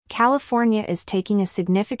California is taking a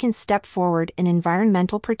significant step forward in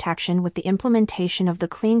environmental protection with the implementation of the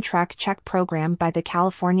Clean Truck Check program by the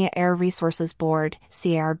California Air Resources Board,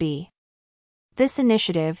 CARB. This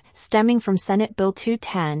initiative, stemming from Senate Bill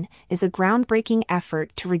 210, is a groundbreaking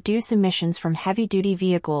effort to reduce emissions from heavy-duty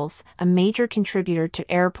vehicles, a major contributor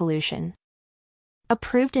to air pollution.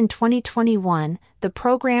 Approved in 2021, the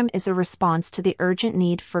program is a response to the urgent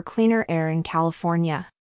need for cleaner air in California.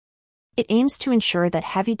 It aims to ensure that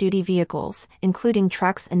heavy-duty vehicles, including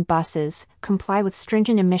trucks and buses, comply with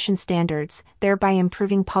stringent emission standards, thereby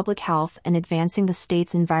improving public health and advancing the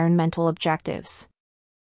state's environmental objectives.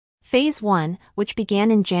 Phase 1, which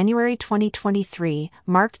began in January 2023,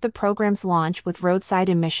 marked the program's launch with roadside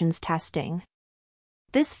emissions testing.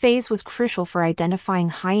 This phase was crucial for identifying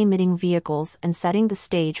high-emitting vehicles and setting the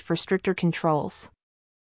stage for stricter controls.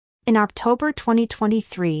 In October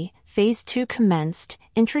 2023, Phase 2 commenced,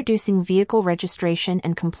 introducing vehicle registration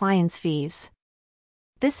and compliance fees.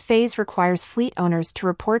 This phase requires fleet owners to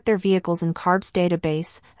report their vehicles in CARB's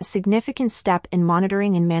database, a significant step in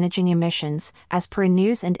monitoring and managing emissions, as per a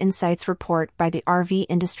News and Insights report by the RV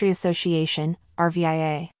Industry Association,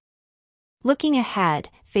 RVIA. Looking ahead,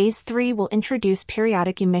 Phase 3 will introduce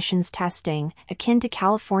periodic emissions testing, akin to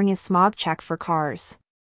California's smog check for cars.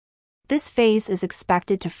 This phase is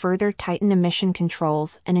expected to further tighten emission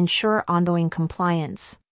controls and ensure ongoing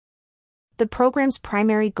compliance. The program's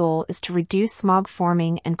primary goal is to reduce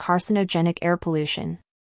smog-forming and carcinogenic air pollution.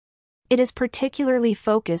 It is particularly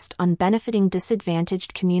focused on benefiting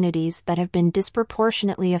disadvantaged communities that have been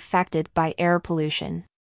disproportionately affected by air pollution.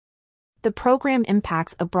 The program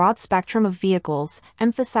impacts a broad spectrum of vehicles,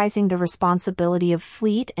 emphasizing the responsibility of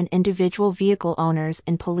fleet and individual vehicle owners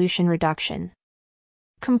in pollution reduction.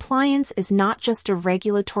 Compliance is not just a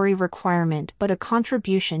regulatory requirement but a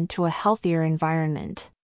contribution to a healthier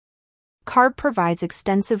environment. CARB provides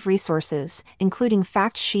extensive resources, including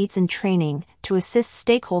fact sheets and training, to assist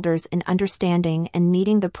stakeholders in understanding and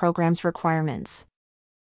meeting the program's requirements.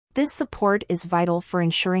 This support is vital for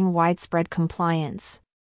ensuring widespread compliance.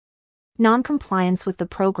 Non-compliance with the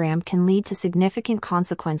program can lead to significant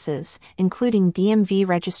consequences, including DMV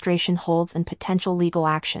registration holds and potential legal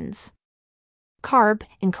actions. CARB,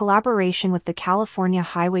 in collaboration with the California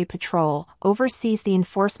Highway Patrol, oversees the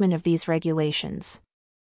enforcement of these regulations.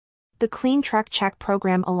 The Clean Truck Check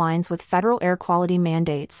program aligns with federal air quality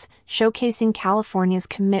mandates, showcasing California's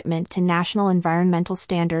commitment to national environmental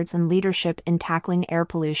standards and leadership in tackling air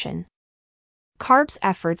pollution. CARB's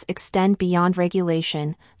efforts extend beyond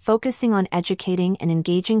regulation, focusing on educating and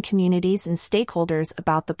engaging communities and stakeholders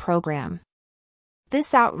about the program.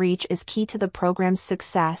 This outreach is key to the program's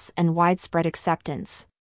success and widespread acceptance.